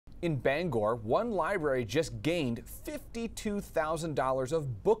In Bangor, one library just gained $52,000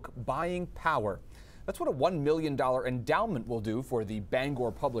 of book buying power. That's what a $1 million endowment will do for the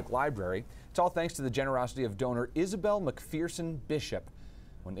Bangor Public Library. It's all thanks to the generosity of donor Isabel MacPherson Bishop.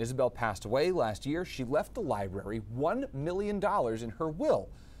 When Isabel passed away last year, she left the library $1 million in her will.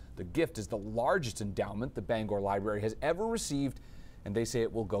 The gift is the largest endowment the Bangor Library has ever received, and they say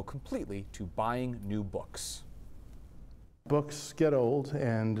it will go completely to buying new books. Books get old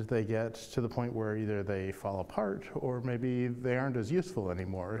and they get to the point where either they fall apart or maybe they aren't as useful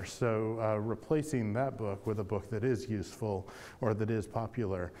anymore. So replacing that book with a book that is useful or that is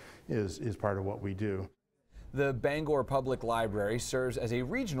popular is part of what we do. The Bangor Public Library serves as a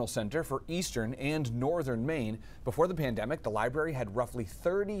regional center for eastern and northern Maine. Before the pandemic, the library had roughly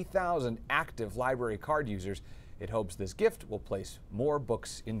 30,000 active library card users. It hopes this gift will place more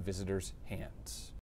books in visitors' hands.